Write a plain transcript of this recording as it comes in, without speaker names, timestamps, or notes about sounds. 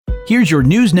Here's your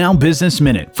News Now Business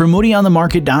Minute from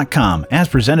MoodyOnTheMarket.com, as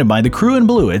presented by the crew in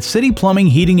blue at City Plumbing,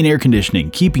 Heating, and Air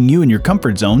Conditioning, keeping you in your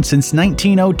comfort zone since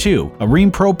 1902. A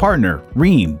Rheem Pro partner.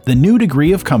 Rheem, the new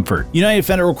degree of comfort. United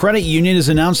Federal Credit Union is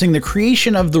announcing the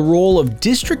creation of the role of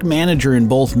district manager in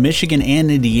both Michigan and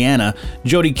Indiana.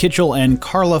 Jody Kitchell and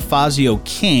Carla Fazio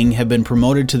King have been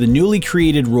promoted to the newly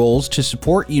created roles to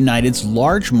support United's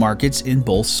large markets in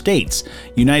both states.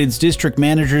 United's district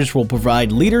managers will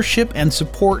provide leadership and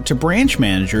support to branch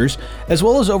managers, as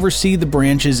well as oversee the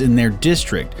branches in their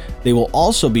district. They will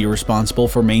also be responsible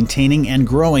for maintaining and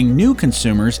growing new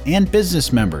consumers and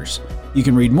business members. You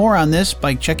can read more on this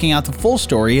by checking out the full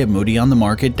story at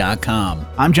MoodyOnTheMarket.com.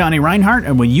 I'm Johnny Reinhardt,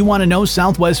 and when you want to know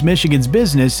Southwest Michigan's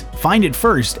business, find it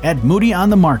first at Moody on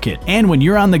the Market. And when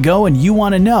you're on the go and you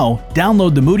want to know,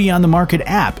 download the Moody on the Market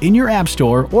app in your app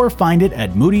store or find it at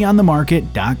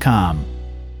MoodyOnTheMarket.com.